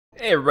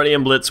Hey everybody,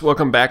 I'm Blitz.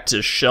 Welcome back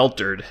to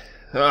Sheltered.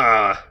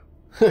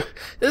 This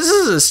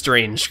is a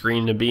strange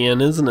screen to be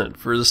in, isn't it?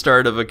 For the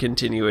start of a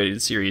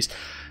continuated series.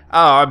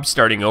 I'm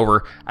starting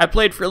over. I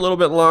played for a little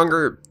bit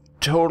longer,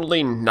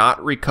 totally not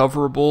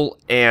recoverable,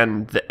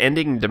 and the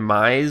ending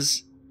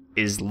demise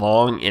is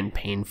long and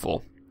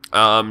painful.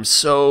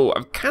 So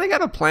I've kind of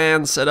got a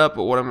plan set up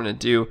of what I'm going to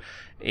do,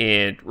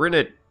 and we're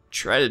going to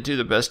try to do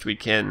the best we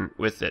can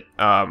with it.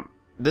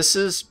 This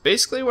is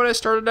basically when I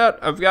started out.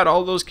 I've got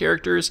all those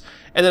characters,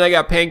 and then I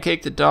got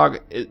Pancake the dog.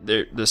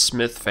 The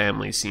Smith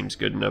family seems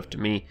good enough to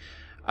me.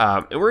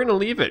 And we're going to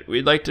leave it.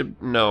 We'd like to...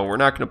 No, we're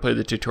not going to play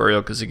the tutorial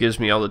because it gives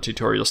me all the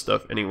tutorial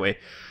stuff anyway.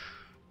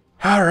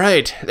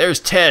 Alright, there's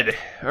Ted.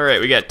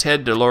 Alright, we got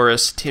Ted,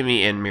 Dolores,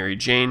 Timmy, and Mary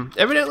Jane.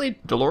 Evidently,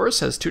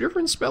 Dolores has two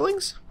different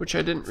spellings, which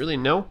I didn't really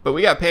know. But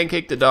we got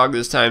Pancake the dog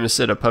this time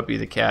instead of Puppy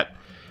the cat.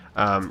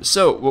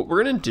 So, what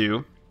we're going to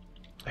do...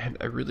 And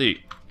I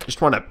really just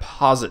want to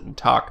pause it and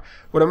talk.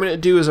 What I'm going to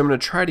do is I'm going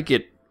to try to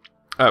get...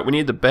 we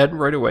need the bed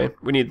right away.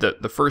 We need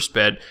the first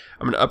bed.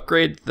 I'm going to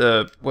upgrade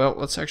the... Well,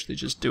 let's actually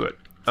just do it.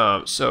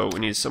 So we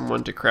need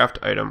someone to craft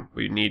item.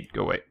 We need...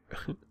 Go away.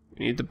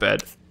 We need the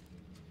bed.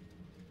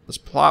 Let's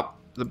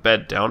plop the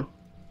bed down.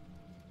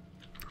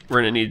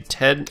 We're going to need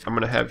Ted. I'm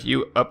going to have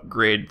you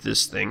upgrade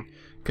this thing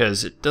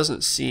because it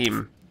doesn't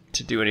seem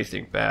to do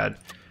anything bad.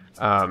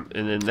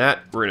 And then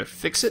that, we're going to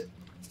fix it.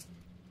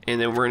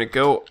 And then we're going to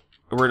go...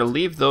 We're going to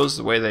leave those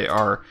the way they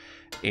are,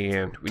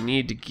 and we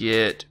need to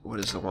get, what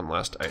is the one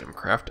last item?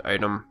 Craft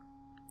item.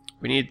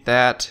 We need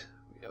that.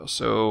 We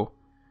also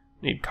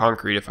need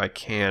concrete if I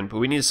can, but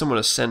we need someone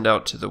to send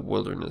out to the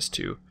wilderness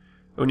too.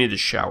 We need the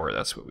shower,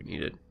 that's what we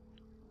needed.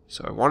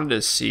 So I wanted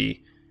to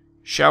see,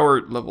 shower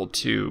level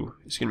 2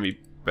 is going to be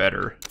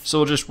better. So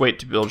we'll just wait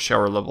to build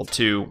shower level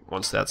 2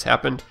 once that's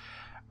happened.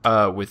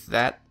 With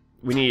that,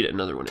 we need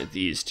another one of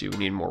these too. We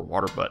need more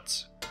water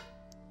butts.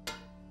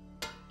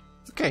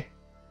 Okay.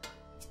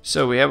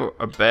 So we have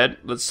a bed.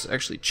 Let's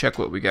actually check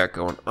what we got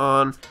going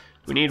on.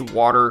 We need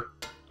water.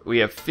 We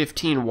have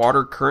 15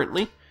 water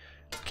currently.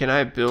 Can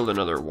I build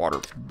another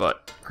water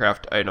butt?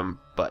 Craft item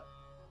butt.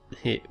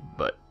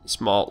 But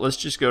small. Let's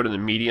just go to the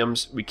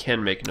mediums. We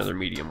can make another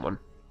medium one.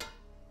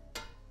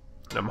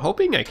 And I'm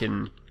hoping I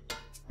can...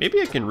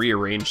 Maybe I can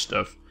rearrange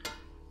stuff.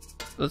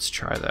 Let's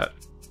try that.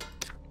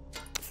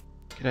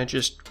 Can I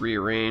just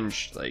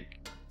rearrange like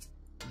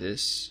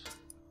this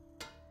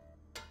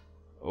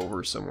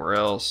over somewhere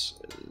else,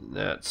 and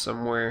that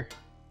somewhere,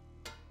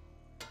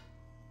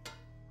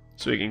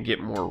 so we can get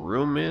more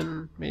room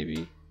in,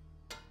 maybe?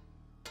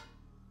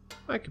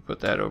 I could put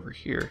that over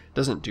here.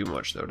 Doesn't do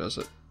much though, does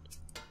it?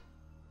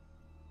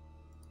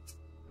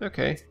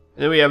 Okay, and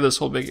then we have this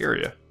whole big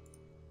area.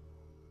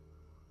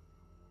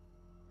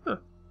 Huh.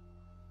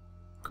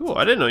 Cool,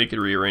 I didn't know you could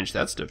rearrange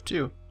that stuff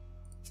too.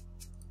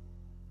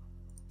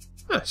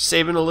 Huh,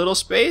 saving a little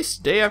space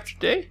day after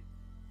day?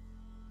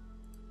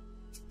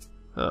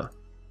 Huh.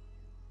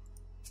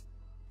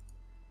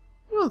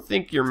 I don't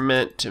think you're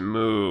meant to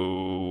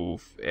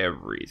move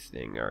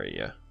everything, are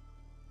you?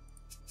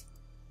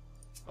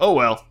 Oh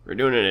well, we're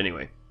doing it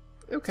anyway.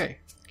 Okay,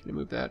 can I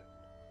move that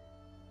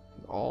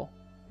at all?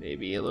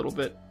 Maybe a little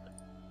bit.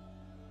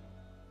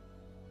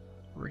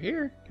 Over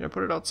here? Can I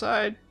put it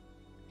outside?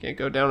 Can't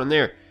go down in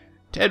there.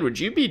 Ted, would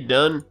you be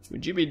done?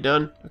 Would you be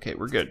done? Okay,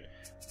 we're good.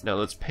 Now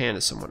let's pan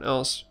to someone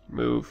else.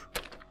 Move.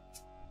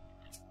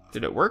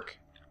 Did it work?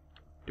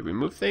 Did we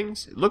move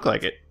things? It looked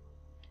like it.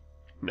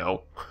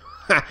 No.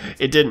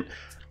 It didn't.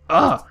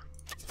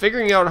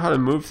 Figuring out how to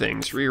move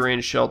things,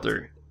 rearrange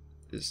shelter,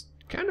 is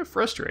kind of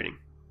frustrating.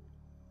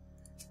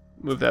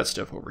 Move that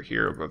stuff over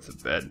here above the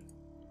bed.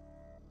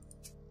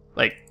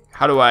 Like,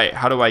 how do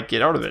I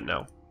get out of it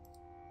now?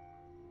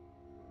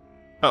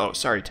 Oh,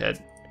 sorry,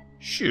 Ted.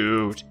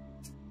 Shoot.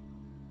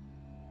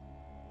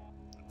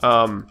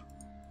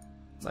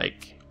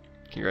 Like,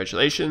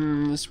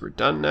 congratulations, we're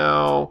done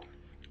now.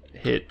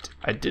 Hit.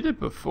 I did it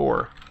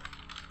before.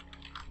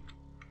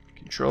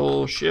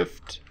 Control,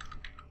 shift.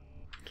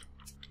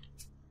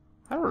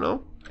 I don't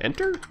know.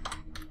 Enter?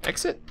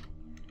 Exit?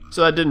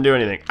 So that didn't do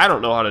anything. I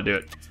don't know how to do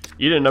it.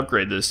 You didn't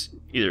upgrade this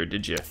either,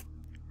 did you?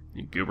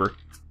 You goober.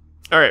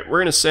 Alright, we're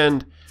gonna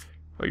send...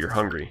 Oh, you're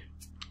hungry.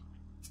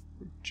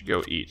 Why don't you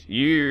go eat?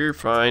 You're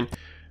fine.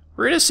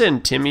 We're gonna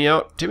send Timmy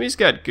out. Timmy's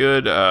got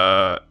good,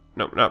 no,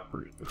 not...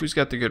 Who's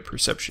got the good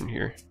perception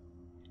here?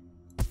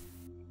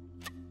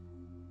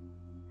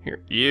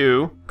 Here,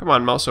 you. Come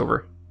on, mouse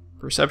over.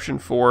 Perception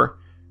 4.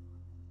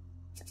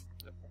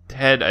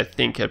 Ted, I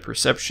think, had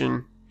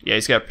perception. Yeah,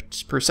 he's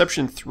got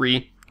perception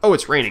 3. Oh,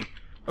 it's raining.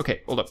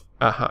 Okay, hold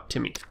up.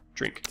 Timmy,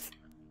 drink.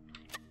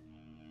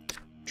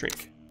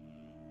 Drink.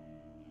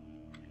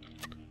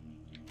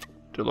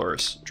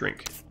 Dolores,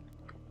 drink.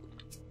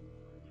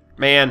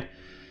 Man.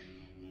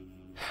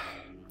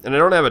 And I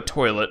don't have a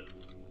toilet.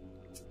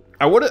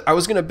 I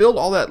was gonna build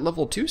all that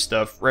level 2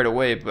 stuff right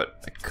away,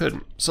 but I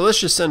couldn't. So let's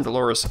just send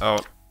Dolores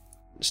out.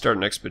 Start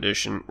an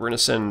expedition. We're gonna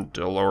send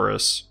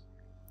Dolores.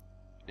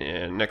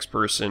 And next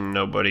person,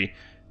 nobody.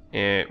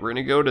 And we're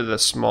gonna go to the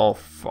small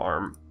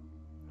farm.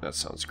 That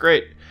sounds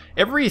great.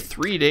 Every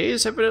 3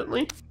 days,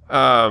 evidently,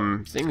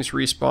 things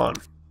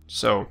respawn.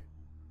 So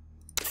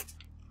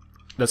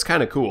that's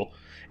kind of cool.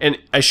 And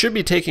I should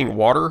be taking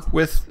water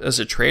with as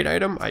a trade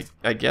item,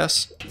 I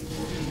guess.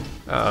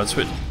 That's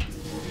what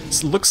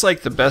it looks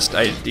like. The best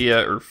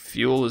idea, or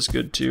fuel is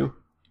good too.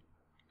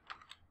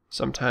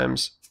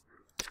 Sometimes.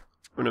 I'm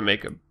gonna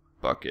make a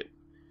bucket.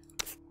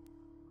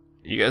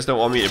 You guys don't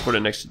want me to put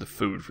it next to the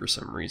food for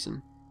some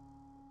reason.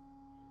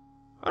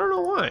 I don't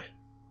know why.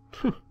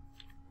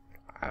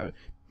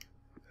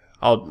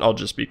 I'll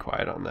just be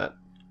quiet on that.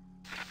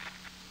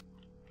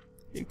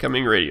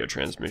 Incoming radio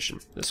transmission.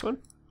 This one?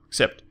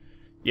 Accept.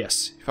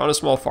 Yes, you found a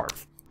small farm.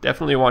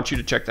 Definitely want you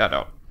to check that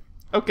out.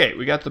 Okay,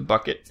 we got the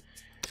bucket.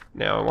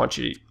 Now I want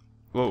you to...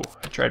 Whoa,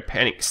 I tried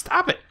panning.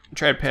 Stop it! I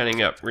tried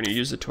panning up. We're going to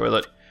use the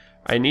toilet.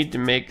 I need to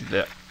make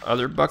the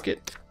other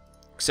bucket.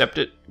 Accept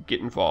it. Get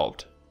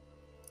involved.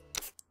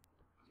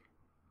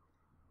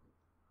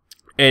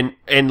 And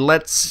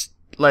let's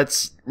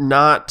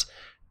not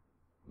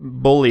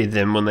bully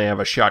them when they have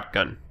a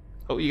shotgun.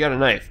 Oh, you got a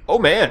knife. Oh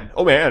man,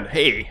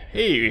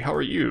 hey, how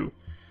are you?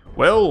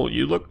 Well,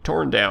 you look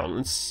torn down.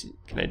 Let's see.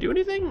 Can I do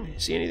anything?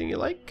 See anything you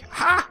like?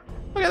 Ha!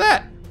 Look at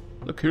that!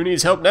 Look who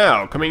needs help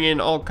now. Coming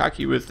in all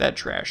cocky with that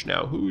trash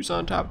now. Who's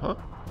on top, huh?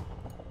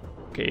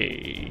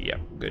 Okay, yeah,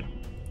 good.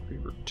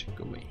 Revert,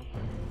 go away.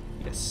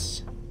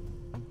 Yes.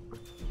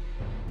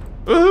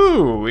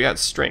 Ooh, we got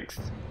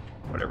strength.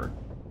 Whatever.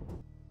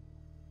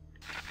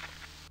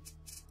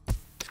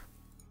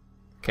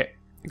 Okay,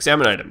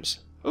 examine items.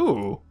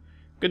 Ooh,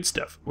 good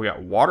stuff. We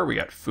got water, we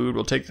got food.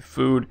 We'll take the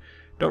food.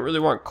 Don't really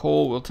want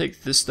coal. We'll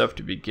take this stuff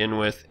to begin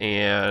with,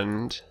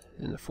 and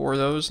the 4 of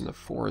those, and the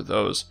 4 of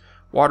those.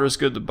 Water is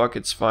good, the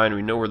bucket's fine.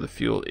 We know where the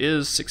fuel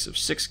is. 6 of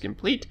 6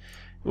 complete.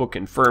 We'll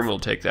confirm, we'll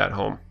take that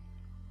home.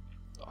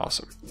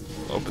 Awesome.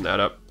 We'll open that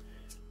up.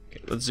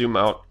 Okay, let's zoom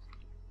out.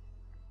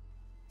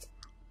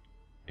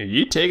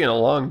 You're taking a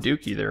long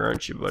dookie there,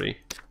 aren't you, buddy?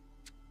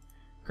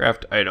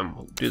 Craft item.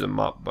 We'll do the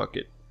mop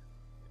bucket.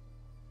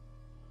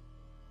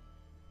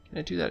 Can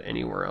I do that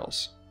anywhere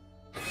else?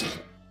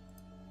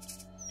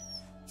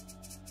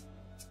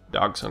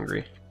 Dog's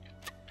hungry.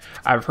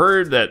 I've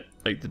heard that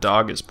like the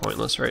dog is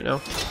pointless right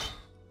now.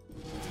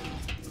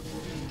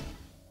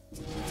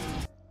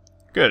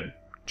 Good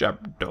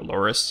job,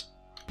 Dolores.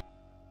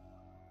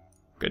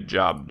 Good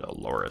job,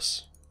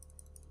 Dolores.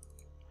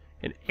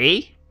 An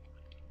A?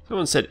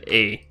 Someone said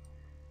A.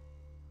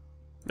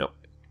 No.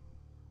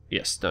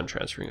 Yes, done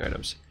transferring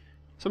items.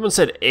 Someone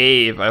said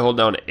A. If I hold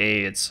down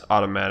A, it's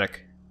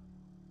automatic.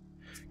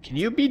 Can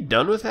you be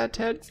done with that,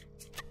 Ted?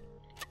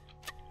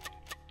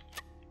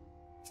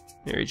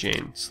 Mary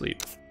Jane,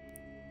 sleep.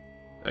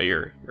 Oh,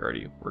 you're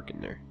already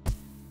working there.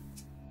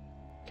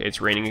 Okay,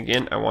 it's raining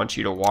again. I want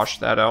you to wash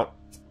that out.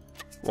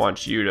 I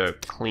want you to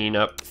clean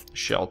up the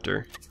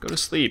shelter. Go to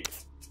sleep.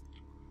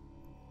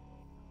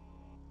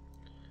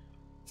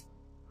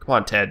 Come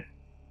on, Ted.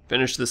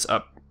 Finish this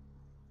up.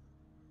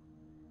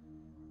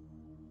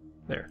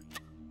 There.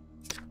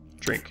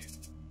 Drink.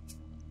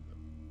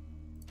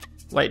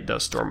 Light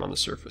dust storm on the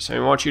surface. I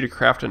want you to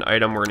craft an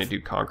item. We're going to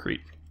do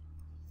concrete.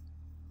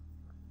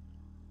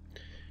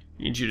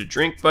 Need you to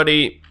drink,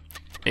 buddy,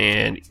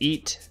 and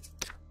eat.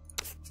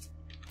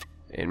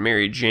 And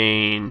Mary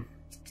Jane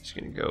is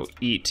going to go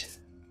eat.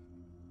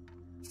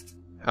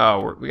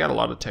 Oh, we got a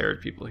lot of tired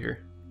people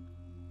here.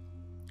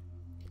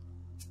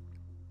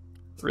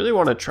 Really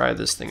want to try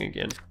this thing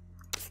again.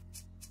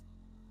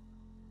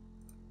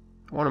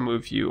 I want to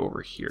move you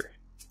over here.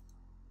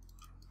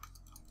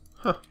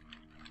 Huh.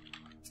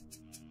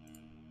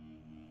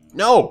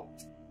 No!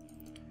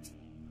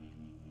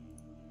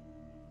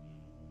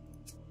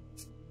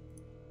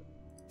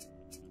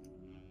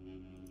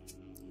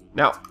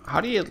 Now, how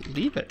do you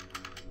leave it?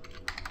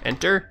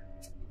 Enter.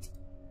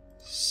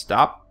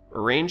 Stop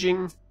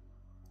arranging.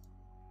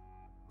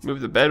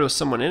 Move the bed with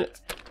someone in it.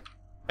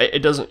 It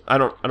doesn't. I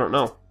don't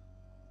know.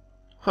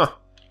 Huh.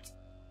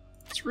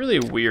 It's really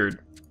weird.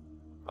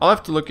 I'll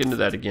have to look into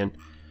that again.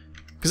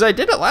 Because I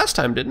did it last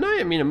time, didn't I?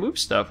 I mean, I moved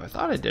stuff. I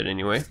thought I did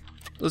anyway.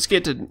 Let's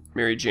get to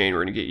Mary Jane.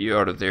 We're going to get you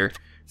out of there.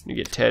 We're going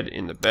to get Ted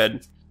in the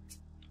bed.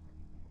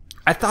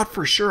 I thought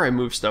for sure I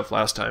moved stuff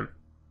last time.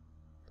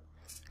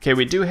 Okay,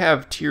 we do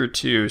have tier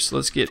 2, so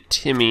let's get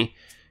Timmy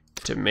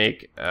to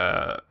make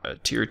a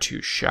tier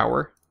 2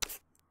 shower.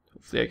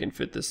 Hopefully I can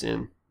fit this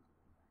in.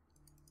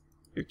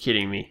 You're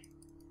kidding me.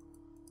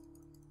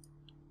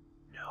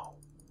 No.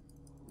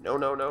 No,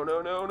 no, no,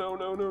 no, no, no,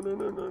 no, no, no,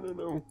 no, no, no,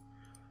 no.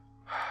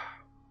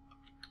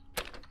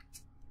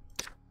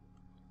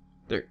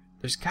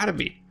 There's gotta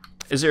be.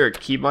 Is there a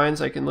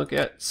keybinds I can look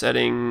at?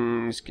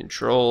 Settings,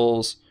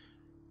 controls,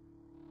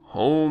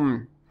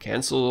 home,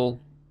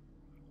 cancel,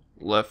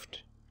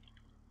 left.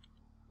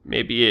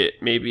 Maybe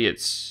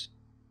it's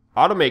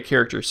automate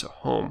character, so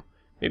home.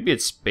 Maybe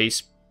it's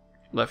space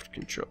left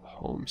control,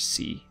 home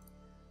C.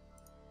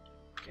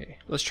 Okay,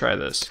 let's try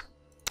this.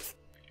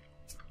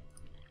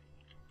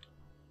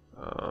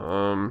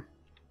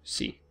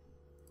 C.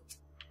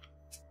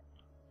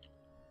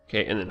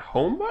 Okay, and then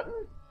home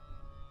button?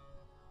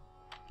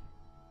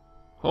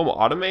 Home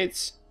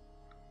automates?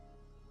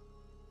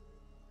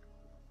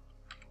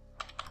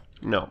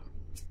 No.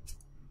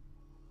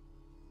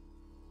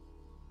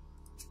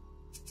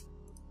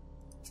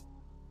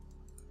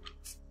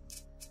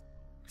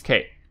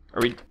 Okay.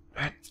 Are we...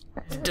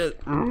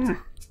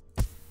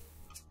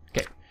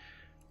 Okay.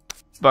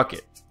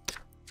 Bucket.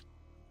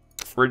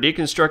 We're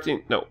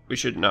deconstructing... No, we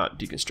should not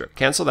deconstruct.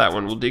 Cancel that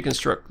one. We'll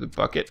deconstruct the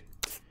bucket.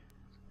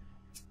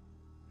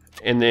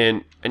 And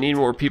then I need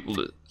more people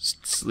to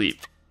sleep.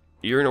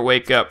 You're gonna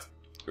wake up.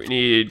 We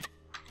need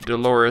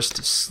Dolores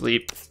to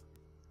sleep.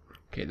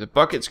 Okay, the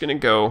bucket's gonna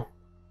go.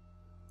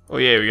 Oh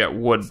yeah, we got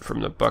wood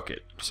from the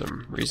bucket for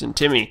some reason.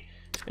 Timmy.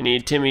 I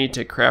need Timmy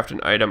to craft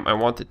an item. I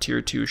want the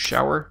tier 2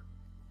 shower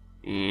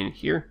in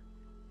here.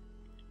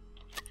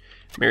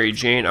 Mary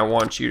Jane, I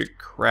want you to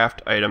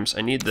craft items.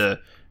 I need that.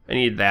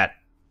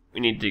 We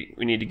need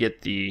to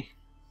get the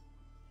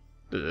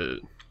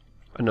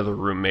another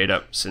room made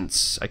up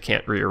since I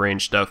can't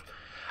rearrange stuff.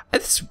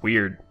 That's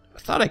weird. I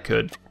thought I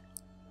could.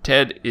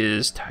 Ted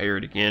is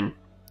tired again.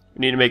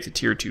 We need to make the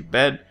tier 2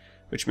 bed,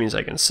 which means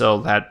I can sell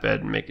that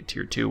bed and make a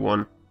tier 2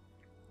 one.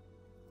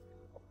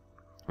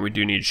 We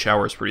do need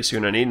showers pretty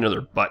soon. I need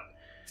another butt.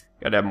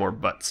 Gotta have more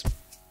butts.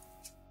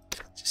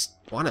 Just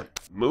want to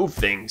move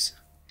things.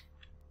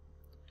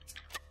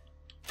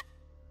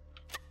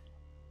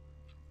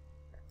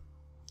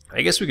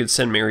 I guess we could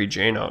send Mary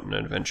Jane out on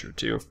an adventure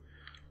too.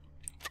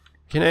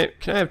 Can I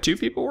have 2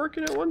 people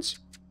working at once?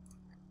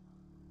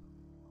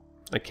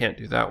 I can't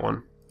do that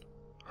one.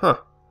 Huh.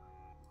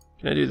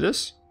 Can I do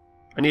this?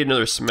 I need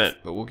another cement,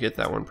 but we'll get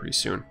that one pretty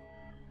soon.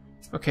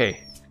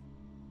 Okay.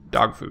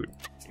 Dog food.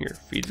 Here,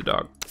 feed the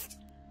dog.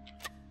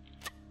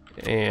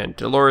 And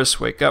Dolores,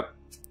 wake up.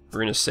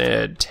 We're going to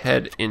send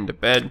Ted into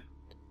bed.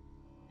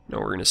 No,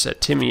 we're going to set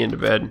Timmy into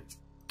bed.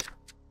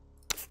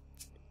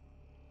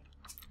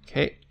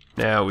 Okay.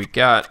 Now we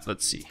got,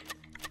 let's see.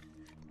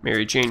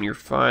 Mary Jane, you're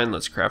fine.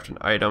 Let's craft an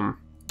item.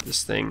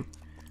 This thing.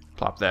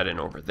 Plop that in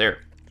over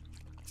there.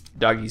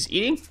 Doggy's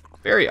eating.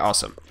 Very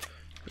awesome.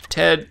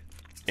 Ted,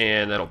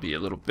 and that'll be a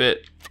little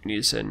bit. We need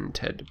to send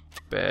Ted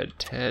to bed.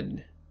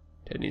 Ted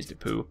needs to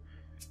poo.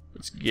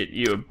 Let's get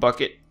you a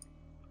bucket.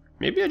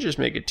 Maybe I just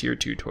make a tier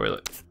 2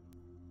 toilet.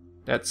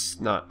 That's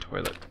not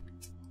toilet.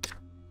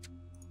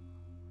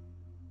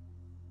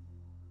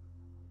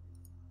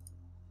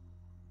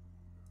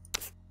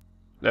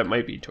 That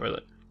might be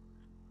toilet.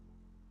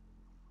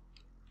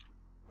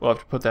 We'll have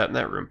to put that in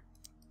that room.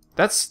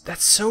 That's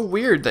so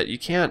weird that you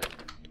can't...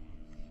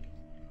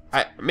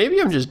 Maybe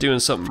I'm just doing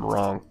something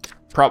wrong.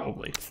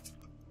 Probably.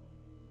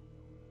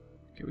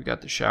 Okay, we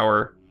got the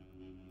shower.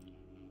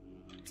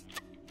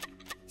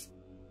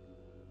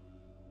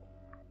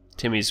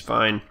 Timmy's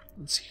fine.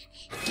 Let's see.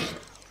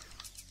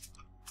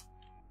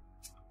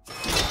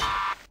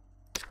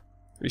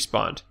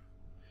 Respond.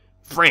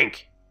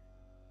 Frank!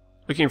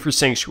 Looking for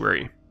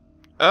sanctuary.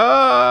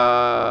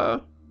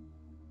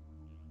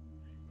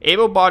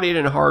 Able-bodied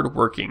and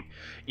hard-working.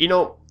 You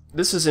know,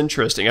 this is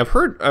interesting. I've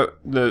heard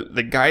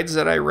the guides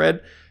that I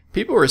read,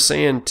 people were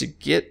saying to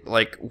get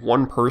like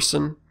one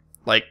person,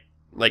 like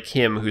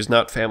him, who's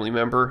not family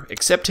member,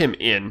 accept him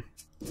in.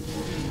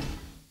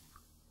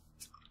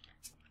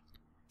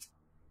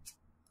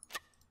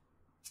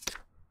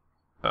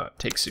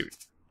 Take suit.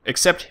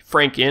 Accept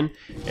Frank in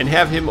and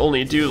have him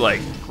only do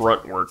like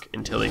grunt work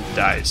until he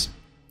dies.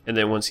 And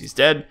then once he's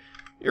dead,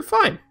 you're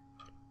fine.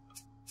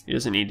 He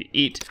doesn't need to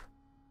eat.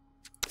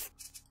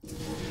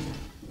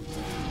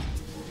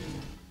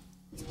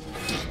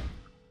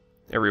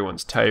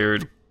 Everyone's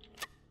tired.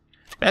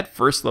 That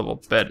first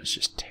level bed is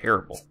just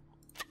terrible.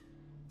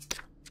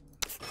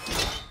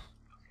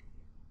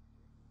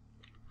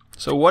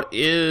 So what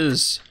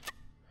is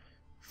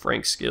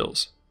Frank's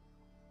skills?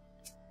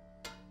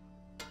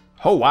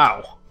 Oh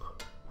wow.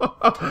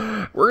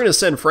 We're gonna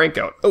send Frank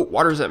out. Oh,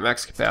 water's at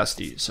max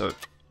capacity. So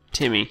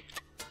Timmy,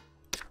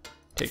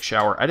 take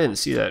shower. I didn't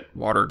see that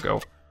water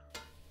go.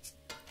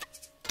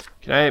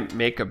 Can I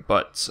make a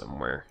butt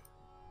somewhere?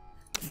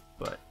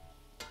 Butt.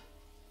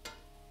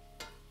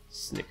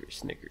 Snicker,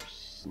 snicker,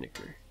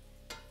 snicker.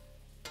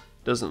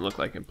 Doesn't look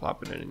like I'm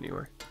plopping it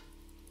anywhere.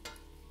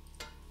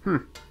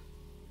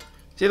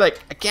 See,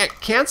 like, I can't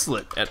cancel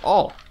it at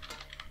all.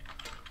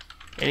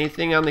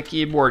 Anything on the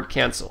keyboard,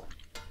 cancel.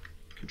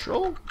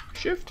 Control?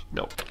 Shift?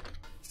 Nope.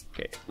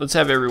 Okay, let's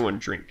have everyone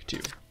drink,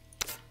 too.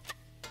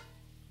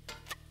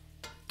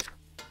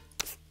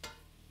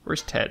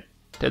 Where's Ted?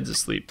 Ted's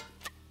asleep.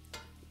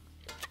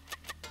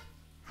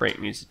 Frank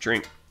needs to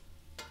drink.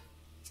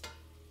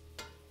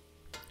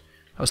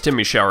 How's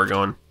Timmy's shower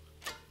going?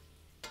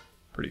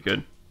 Pretty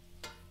good.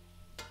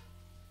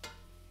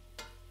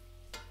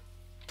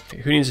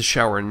 Okay, who needs a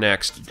shower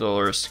next?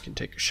 Dolores can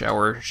take a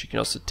shower. She can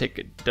also take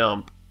a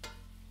dump.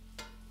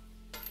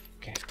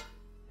 Okay,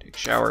 take a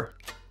shower.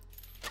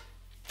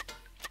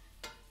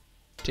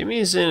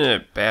 Timmy's in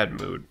a bad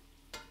mood.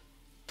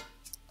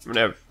 I'm gonna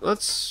have,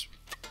 let's...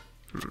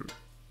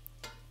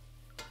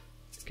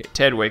 Okay,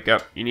 Ted, wake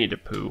up. You need to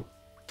poo.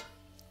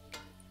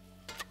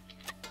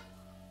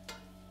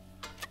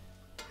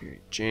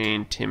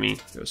 Jane, Timmy,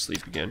 go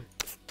sleep again.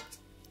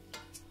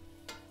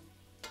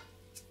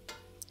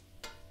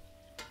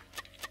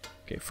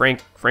 Okay,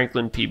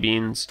 Franklin, P.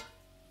 Beans.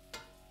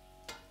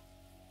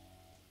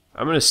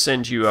 I'm going to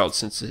send you out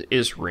since it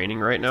is raining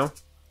right now.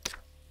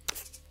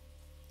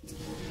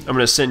 I'm going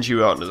to send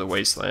you out into the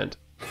wasteland.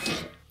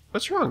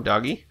 What's wrong,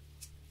 doggy?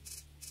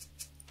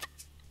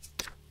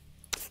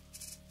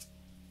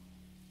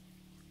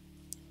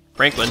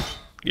 Franklin,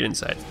 get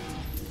inside.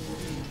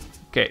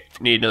 Okay,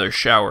 need another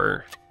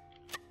shower.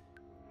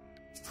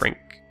 Frank.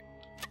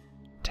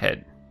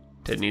 Ted.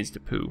 Ted needs to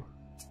poo.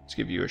 Let's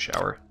give you a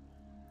shower.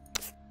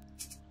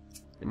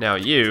 And now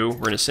we're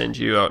going to send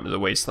you out into the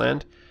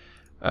wasteland.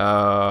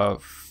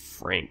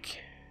 Frank.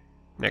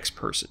 Next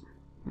person.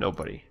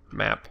 Nobody.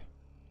 Map.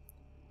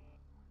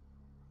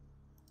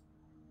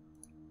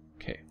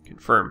 Okay,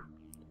 confirm.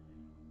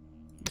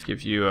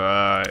 Give you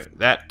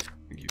that.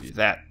 Give you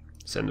that.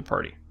 Send the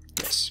party.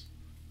 Yes.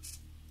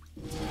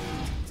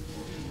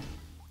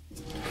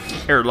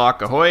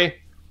 Airlock ahoy.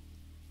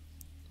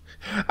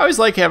 I always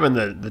like having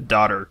the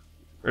daughter,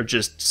 or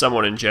just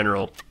someone in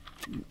general,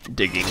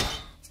 digging.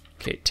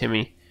 Okay,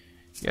 Timmy,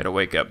 you gotta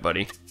wake up,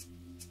 buddy.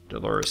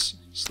 Dolores,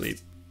 sleep.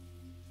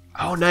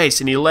 Oh, nice,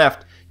 and he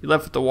left. He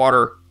left with the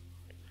water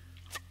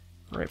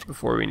right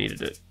before we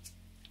needed it.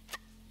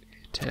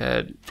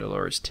 Ted,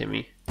 Dolores,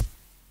 Timmy.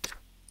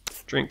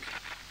 Drink.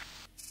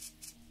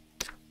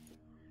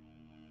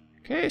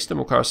 Okay,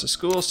 stumble across the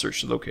school,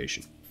 search the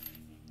location.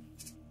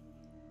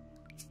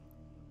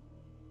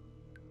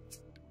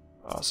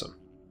 Awesome.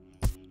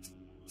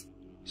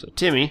 So,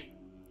 Timmy,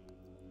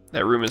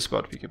 that room is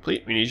about to be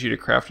complete. We need you to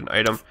craft an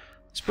item.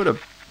 Let's put a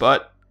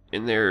butt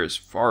in there as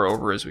far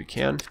over as we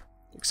can.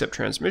 Accept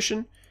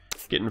transmission.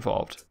 Get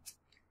involved.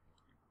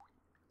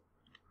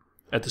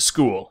 At the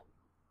school.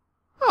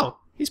 Oh,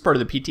 he's part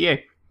of the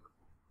PTA.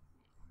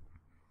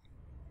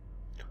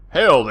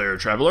 Hail there,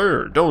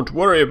 traveler. Don't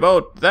worry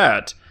about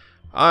that.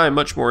 I'm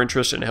much more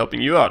interested in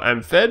helping you out.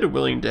 I'm fed,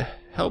 willing to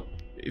help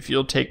if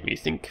you'll take me.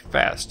 Think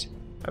fast.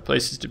 My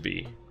place is to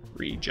be.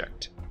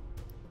 Reject.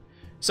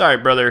 Sorry,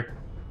 brother.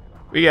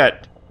 We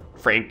got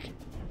Frank,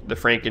 the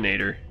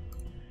Frankinator.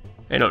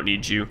 I don't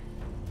need you.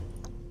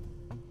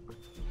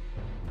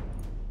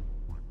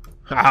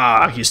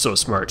 Ah, he's so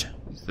smart.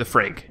 The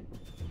Frank.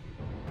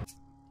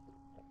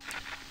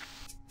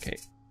 Okay.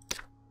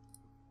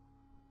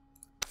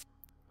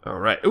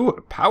 Alright. Ooh,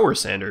 a power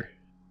sander.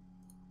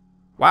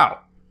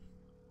 Wow.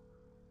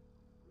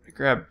 I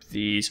grabbed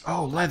these.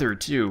 Oh, leather,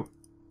 too.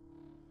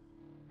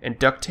 And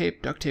duct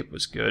tape. Duct tape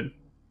was good.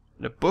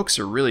 And the books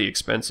are really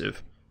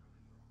expensive.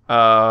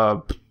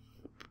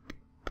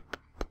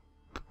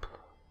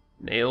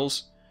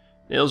 Nails?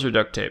 Nails or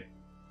duct tape?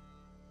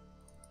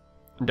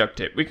 Duct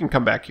tape. We can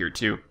come back here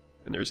too.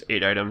 And there's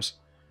 8 items.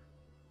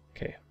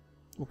 Okay.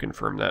 We'll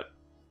confirm that.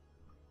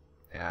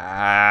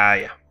 Ah,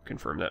 yeah.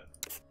 Confirm that.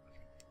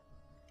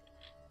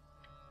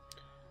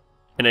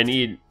 And I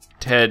need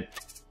Ted.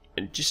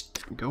 And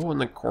just go in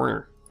the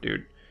corner,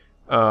 dude.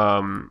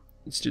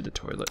 Let's do the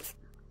toilet.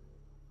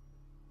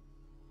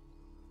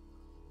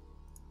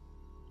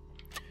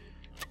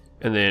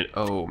 And then,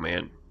 oh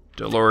man,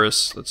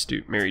 Dolores, let's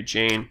do Mary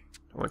Jane.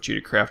 I want you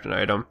to craft an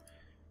item.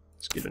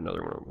 Let's get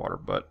another one of water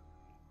butt.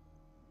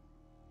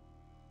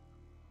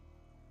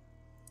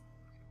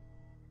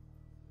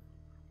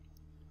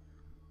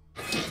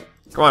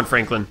 Come on,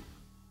 Franklin.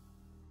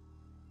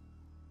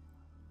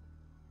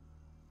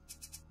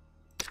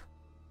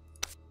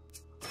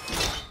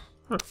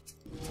 Huh.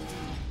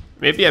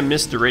 Maybe I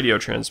missed the radio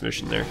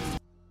transmission there.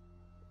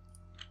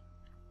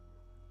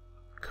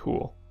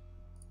 Cool.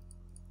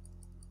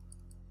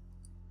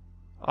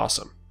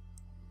 Awesome.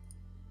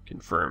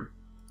 Confirm.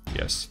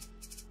 Yes.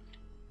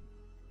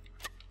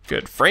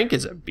 Good. Frank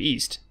is a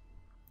beast.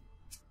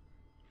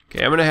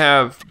 Okay, I'm gonna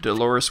have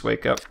Dolores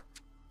wake up.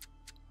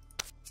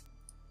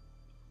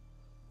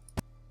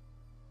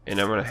 And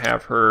I'm gonna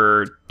have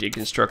her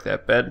deconstruct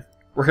that bed.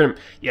 We're gonna,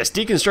 yes,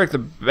 deconstruct the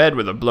bed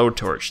with a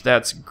blowtorch.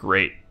 That's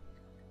great.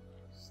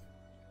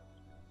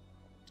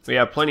 We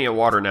have plenty of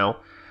water now.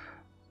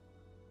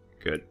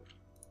 Good.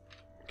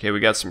 Okay, we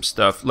got some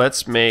stuff.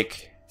 Let's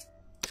make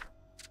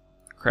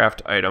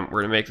craft item.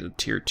 We're gonna make it a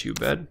tier 2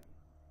 bed.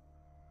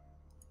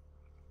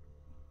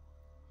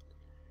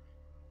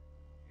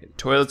 Okay, the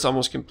toilet's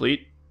almost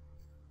complete.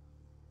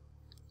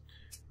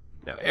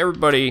 Now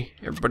everybody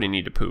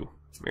need to poo.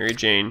 Mary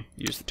Jane,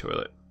 use the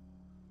toilet.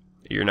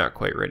 You're not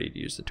quite ready to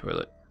use the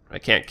toilet. I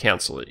can't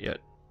cancel it yet.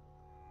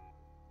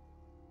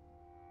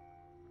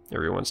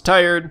 Everyone's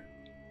tired.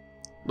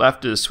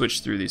 Left is switch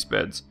through these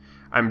beds.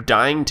 I'm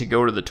dying to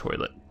go to the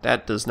toilet.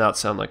 That does not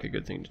sound like a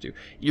good thing to do.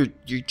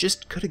 You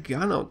just could have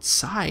gone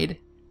outside.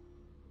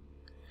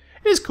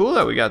 It is cool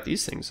that we got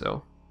these things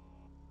though.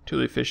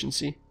 Tool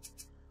efficiency.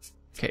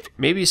 Okay,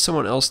 maybe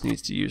someone else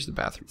needs to use the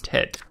bathroom.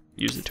 Ted,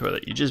 use the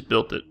toilet. You just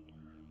built it.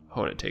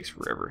 Oh, and it takes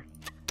forever.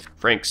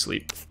 Frank,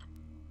 sleep.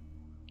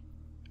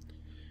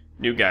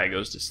 New guy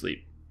goes to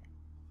sleep.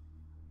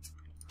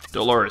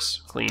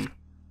 Dolores, clean.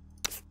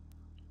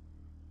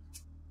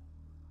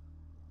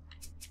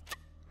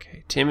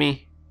 Okay,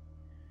 Timmy.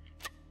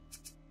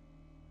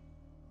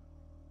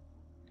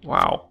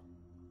 Wow.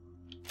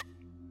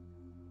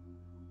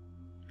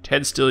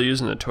 Ted's still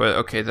using the toilet.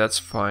 Okay, that's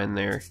fine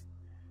there.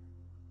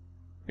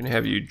 I'm gonna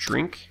have you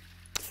drink.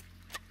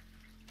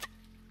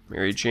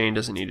 Mary Jane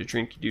doesn't need a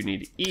drink. You do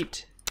need to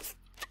eat.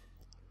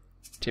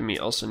 Timmy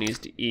also needs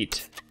to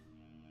eat.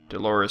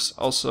 Dolores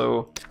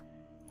also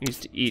needs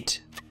to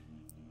eat.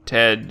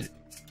 Ted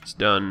is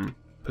done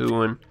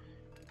pooing.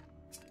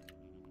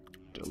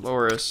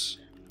 Dolores,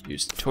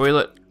 use the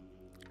toilet.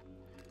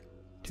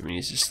 Timmy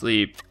needs to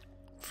sleep.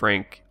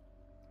 Frank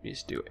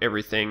needs to do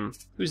everything.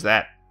 Who's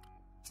that?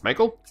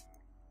 Michael?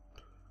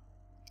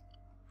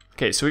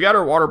 Okay, so we got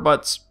our water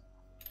butts.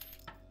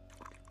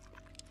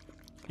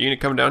 You gonna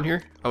come down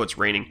here? Oh, it's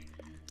raining.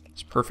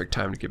 It's perfect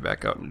time to get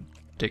back out and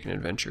take an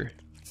adventure.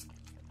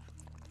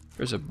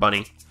 There's a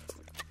bunny.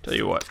 Tell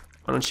you what,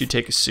 why don't you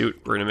take a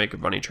suit? We're gonna make a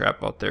bunny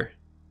trap out there.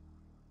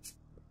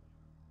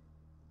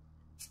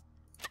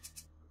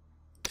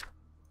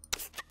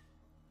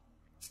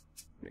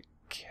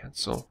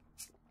 Cancel.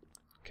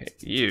 Okay,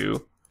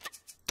 you.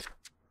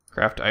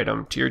 Craft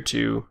item, tier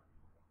 2.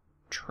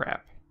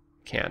 Trap.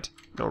 Can't.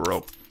 No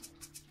rope.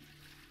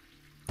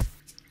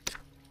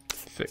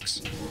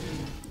 Fix.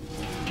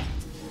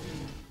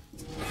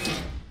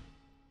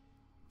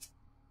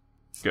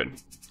 Good.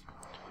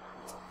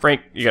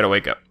 Frank, you gotta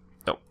wake up.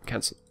 No,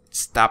 cancel.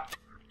 Stop.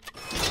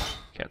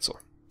 Cancel.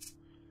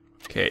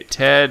 Okay,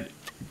 Ted,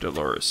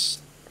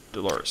 Dolores.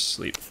 Dolores,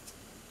 sleep.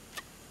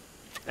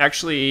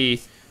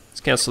 Actually,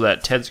 let's cancel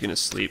that. Ted's gonna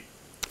sleep.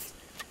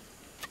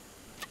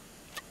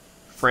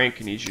 Frank,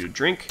 I need you to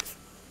drink.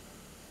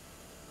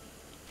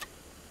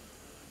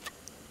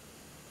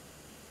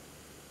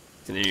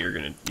 And then you're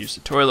gonna use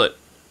the toilet.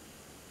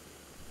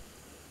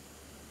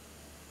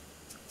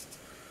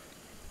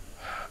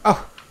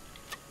 Oh!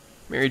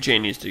 Mary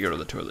Jane needs to go to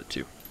the toilet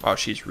too. Oh,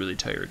 she's really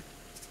tired.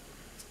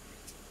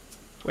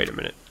 Wait a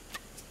minute.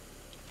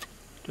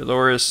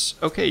 Dolores,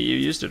 okay, you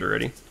used it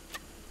already.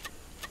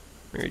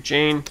 Mary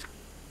Jane,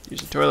 use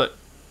the toilet.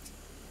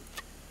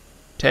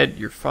 Ted,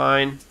 you're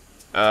fine.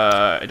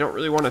 I don't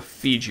really want to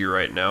feed you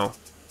right now.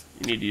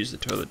 You need to use the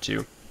toilet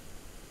too.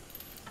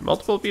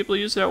 Multiple people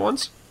use it at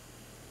once?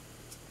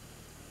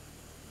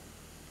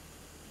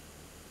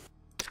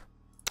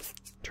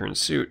 Turn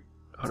suit,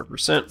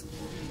 100%.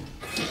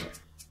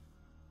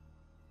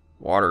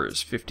 Water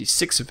is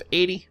 56 of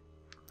 80.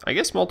 I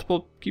guess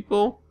multiple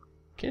people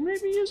can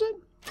maybe use it?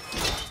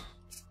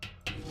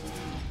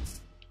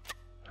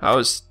 How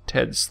is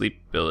Ted's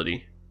sleep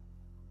ability?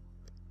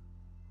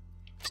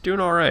 It's doing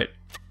alright.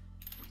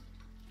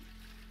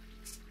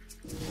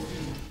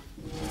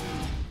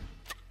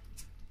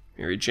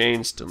 Mary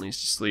Jane still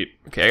needs to sleep.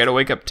 Okay, I gotta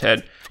wake up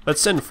Ted.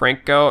 Let's send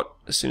Frank out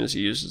as soon as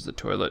he uses the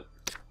toilet.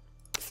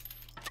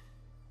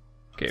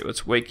 Okay,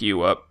 let's wake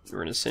you up. We're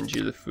gonna send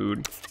you the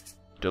food.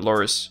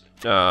 Dolores,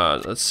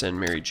 let's send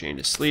Mary Jane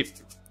to sleep.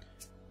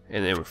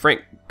 And then when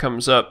Frank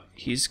comes up,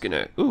 he's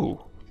gonna...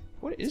 Ooh,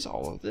 what is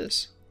all of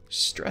this?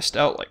 Stressed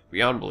out like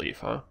beyond belief,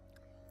 huh?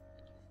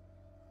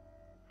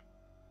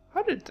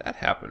 How did that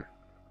happen?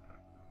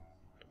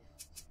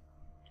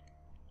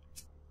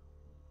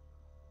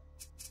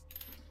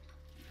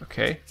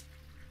 Okay.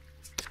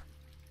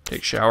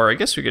 Take shower. I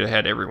guess we could have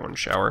had everyone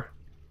shower.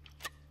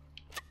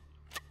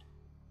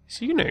 Is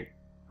he gonna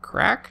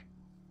crack?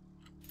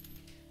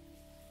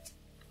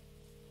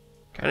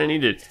 Kinda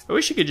needed. I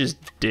wish you could just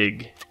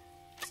dig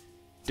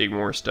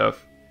more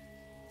stuff.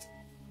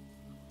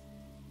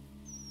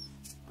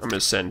 I'm gonna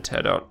send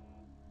Ted out.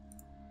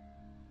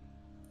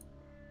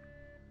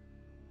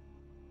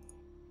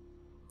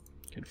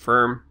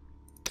 Confirm.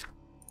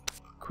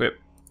 Equip.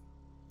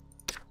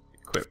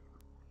 Equip.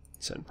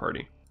 Send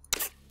party.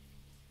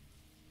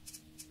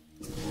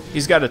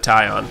 He's got a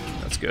tie on.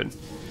 That's good.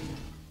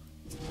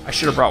 I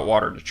should have brought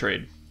water to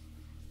trade.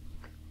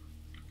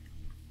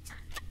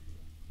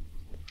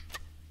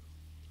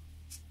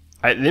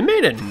 They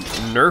made a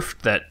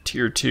nerfed that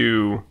tier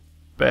 2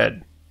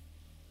 bed.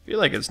 I feel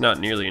like it's not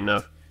nearly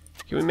enough.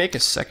 Can we make a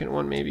second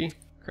one maybe?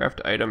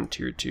 Craft item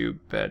tier 2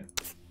 bed.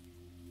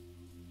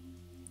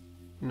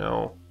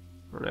 No.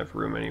 I don't have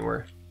room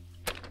anywhere.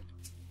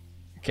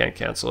 I can't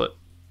cancel it.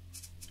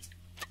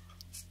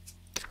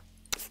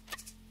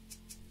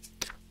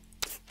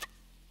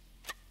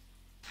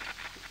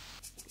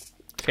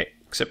 Okay,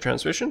 accept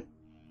transmission.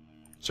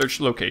 Search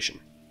location.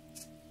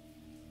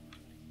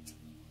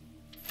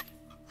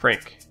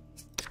 Frank,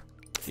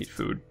 eat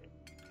food.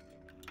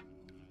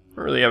 I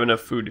don't really have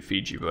enough food to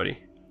feed you, buddy.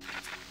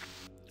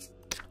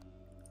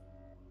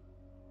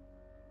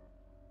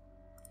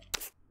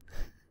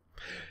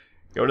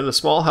 Go to the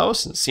small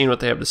house and see what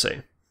they have to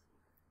say.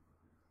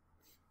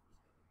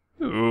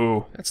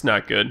 Ooh, that's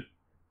not good.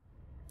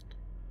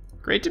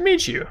 Great to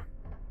meet you.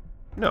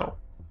 No.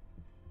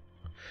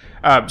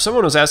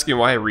 Someone was asking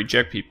why I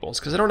reject people.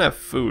 It's because I don't have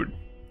food.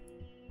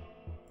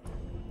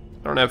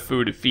 I don't have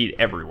food to feed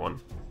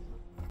everyone.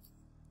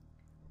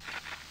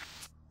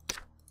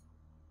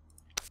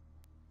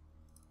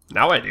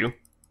 Now I do.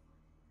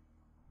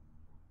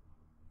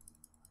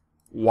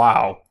 Wow.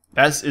 Wow.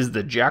 That is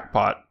the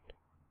jackpot.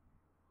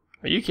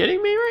 Are you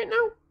kidding me right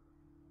now?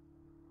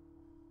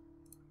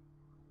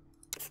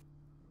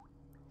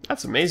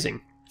 That's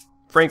amazing.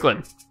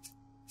 Franklin.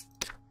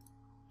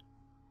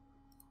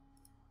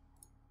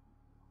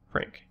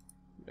 Frank.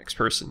 Next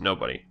person,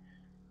 nobody.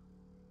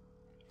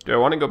 Do I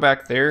want to go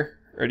back there?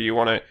 Or do you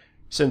want to...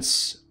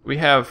 Since we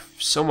have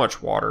so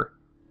much water,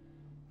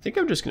 I think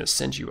I'm just going to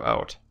send you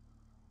out.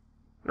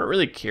 I don't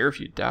really care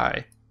if you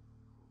die.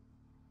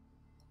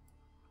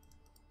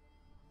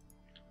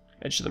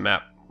 Edge of the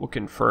map. We'll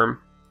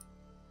confirm.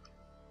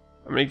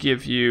 I'm going to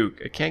give you...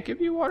 I can't give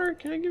you water?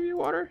 Can I give you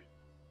water?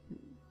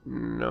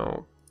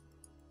 No.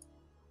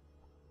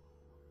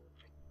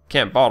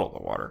 Can't bottle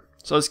the water.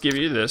 So let's give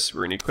you this.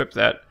 We're going to equip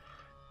that.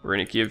 We're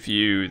going to give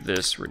you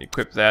this. We're going to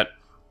equip that.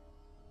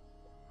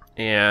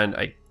 And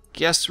I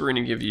guess we're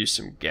going to give you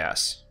some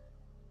gas.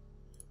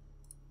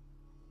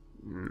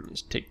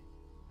 Let's take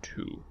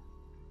 2.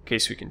 In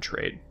case we can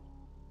trade.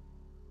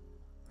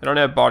 I don't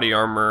have body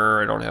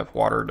armor. I don't have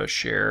water to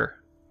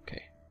share.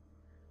 Okay.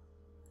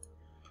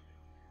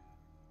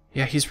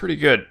 Yeah, he's pretty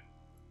good.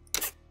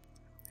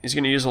 He's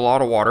going to use a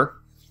lot of water,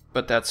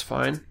 but that's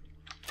fine.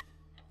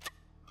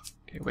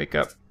 Okay, wake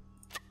up.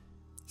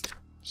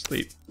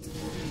 Sleep.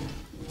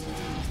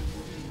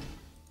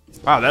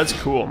 Wow, that's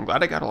cool. I'm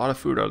glad I got a lot of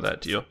food out of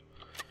that deal.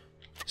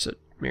 So,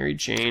 Mary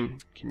Jane,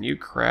 can you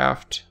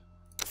craft...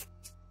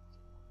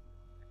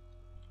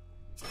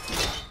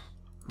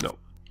 No.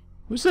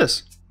 Who's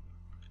this?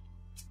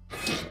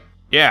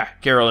 Yeah,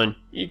 Carolyn,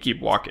 you keep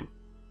walking.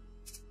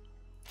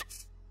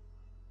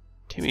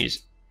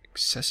 Timmy's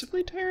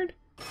excessively tired?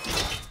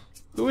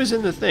 Who is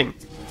in the thing?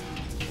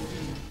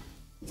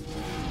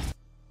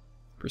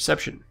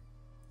 Perception.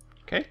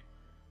 Okay.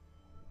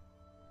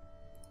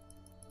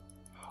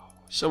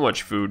 So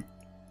much food.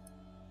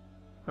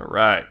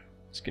 Alright,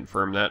 let's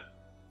confirm that.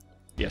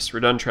 Yes,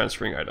 we're done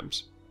transferring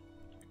items.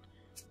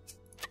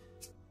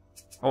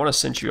 I want to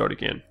send you out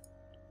again.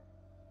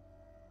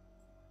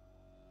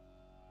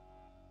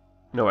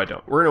 No, I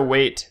don't. We're gonna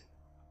wait.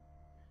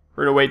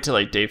 We're gonna wait till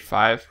like day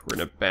 5. We're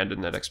gonna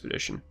abandon that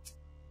expedition.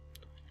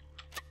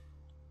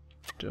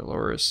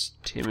 Dolores,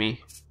 Timmy.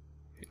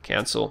 Okay,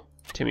 cancel.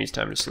 Timmy's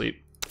time to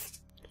sleep.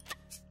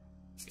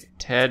 Okay,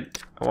 Ted,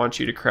 I want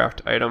you to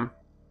craft item.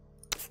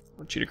 I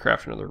want you to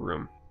craft another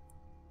room.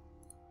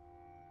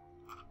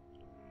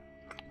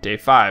 Day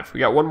 5. We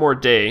got one more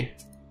day.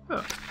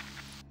 Oh.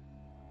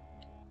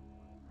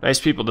 Nice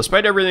people.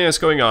 Despite everything that's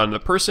going on, the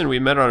person we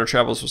met on our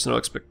travels was no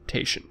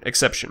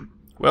exception.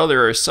 Well,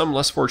 there are some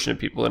less fortunate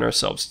people than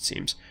ourselves, it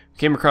seems. We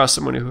came across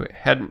someone who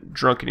hadn't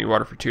drunk any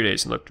water for 2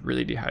 days and looked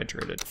really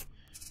dehydrated.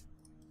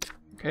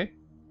 Okay.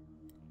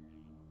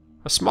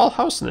 A small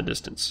house in the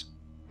distance.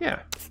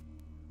 Yeah.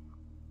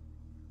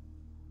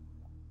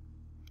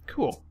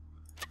 Cool.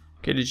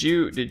 Okay, did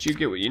you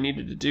get what you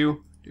needed to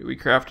do? Did we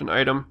craft an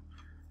item?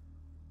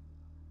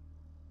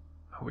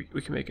 Oh,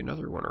 we can make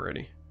another one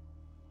already.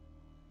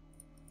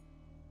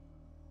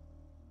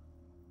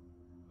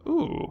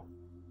 Ooh.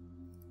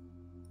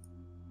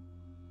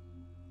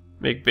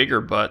 Make bigger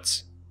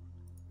butts.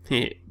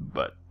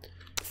 Butt.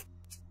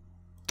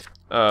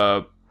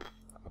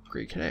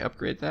 Upgrade. Can I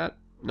upgrade that?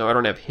 No, I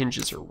don't have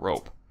hinges or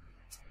rope.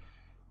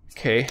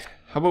 Okay,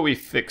 how about we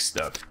fix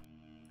stuff?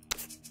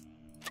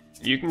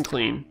 You can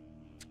clean.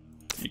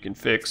 You can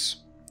fix.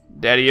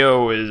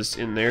 Daddy-O is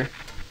in there.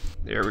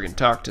 There, we can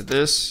talk to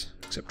this.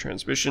 Accept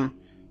transmission.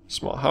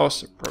 Small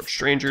house. Approach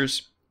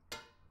strangers. I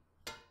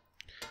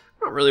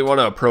don't really want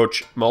to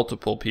approach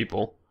multiple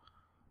people.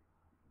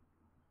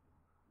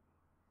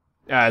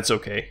 Ah, it's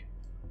okay.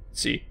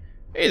 Let's see.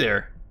 Hey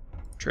there.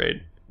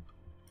 Trade.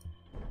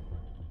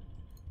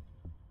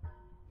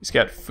 He's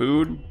got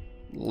food,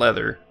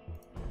 leather.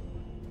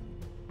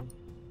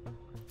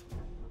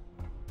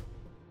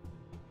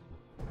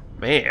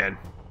 Man.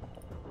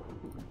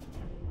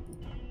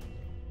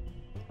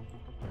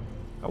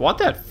 I want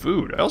that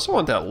food. I also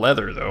want that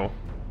leather, though.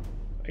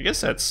 I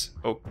guess that's...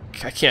 Oh,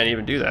 I can't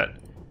even do that.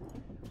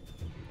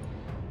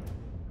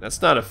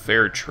 That's not a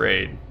fair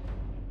trade.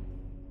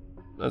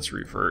 Let's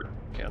revert.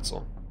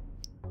 Cancel.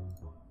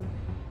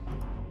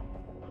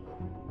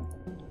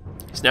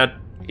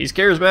 He's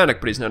charismatic,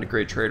 but he's not a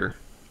great trader.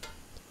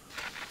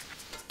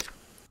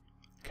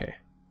 Okay.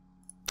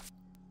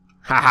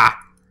 Haha!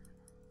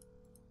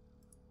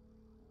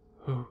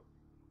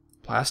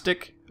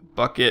 Plastic,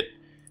 bucket,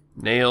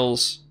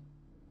 nails.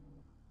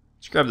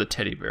 Let's grab the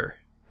teddy bear.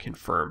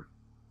 Confirm.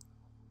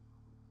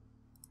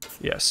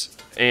 Yes.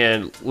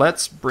 And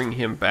let's bring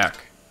him back.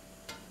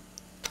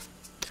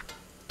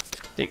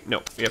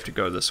 No, we have to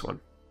go this one.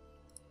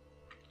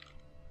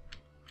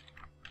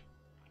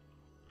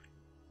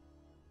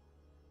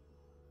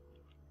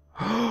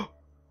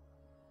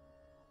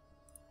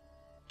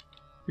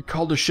 We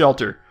called a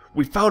shelter.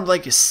 We found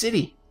like a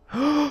city.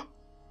 Oh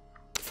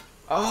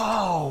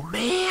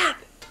man,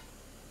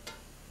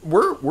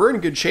 we're in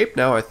good shape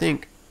now. I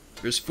think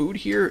there's food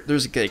here.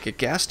 There's like a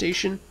gas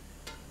station.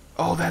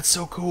 Oh, that's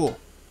so cool.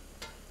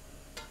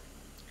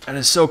 That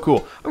is so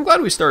cool. I'm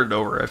glad we started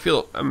over.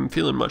 I'm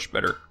feeling much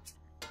better.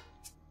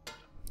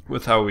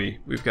 with how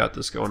we've got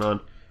this going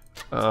on.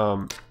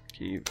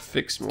 Can you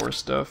fix more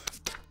stuff?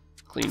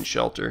 Clean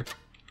shelter.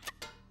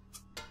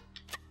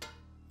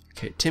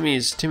 Okay,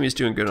 Timmy's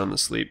doing good on the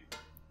sleep.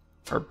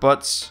 Our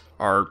butts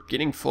are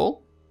getting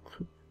full.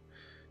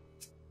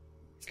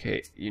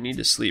 Okay, you need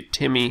to sleep.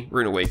 Timmy,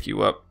 we're gonna wake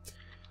you up.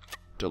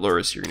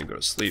 Dolores, you're gonna go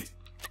to sleep.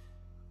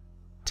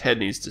 Ted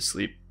needs to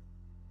sleep.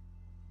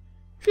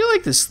 I feel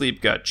like the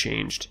sleep got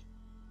changed.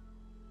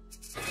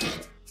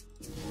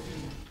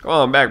 Come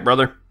on back,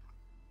 brother.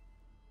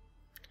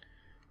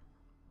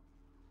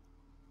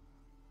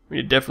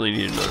 We definitely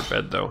need another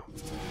bed, though.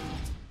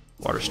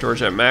 Water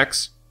storage at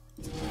max.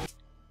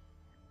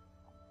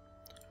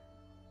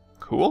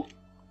 Cool.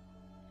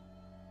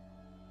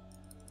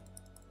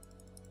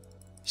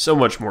 So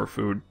much more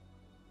food.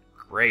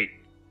 Great.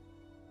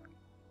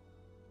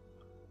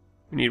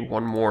 We need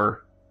one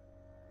more.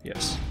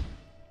 Yes.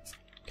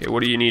 Okay,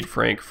 what do you need,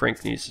 Frank?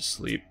 Frank needs to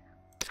sleep.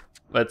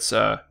 Let's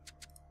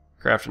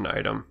craft an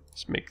item.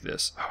 Let's make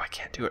this. Oh, I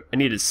can't do it. I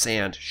needed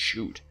sand.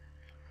 Shoot.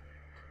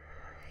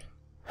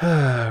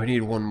 We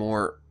need one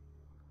more.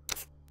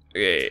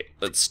 Okay,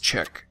 let's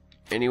check.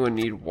 Anyone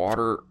need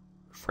water?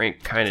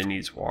 Frank kind of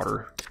needs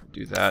water.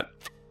 Do that.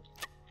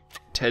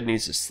 Ted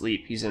needs to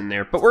sleep. He's in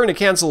there. But we're going to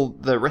cancel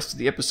the rest of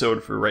the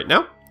episode for right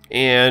now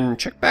and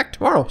check back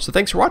tomorrow. So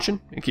thanks for watching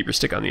and keep your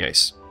stick on the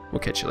ice. We'll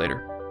catch you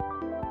later.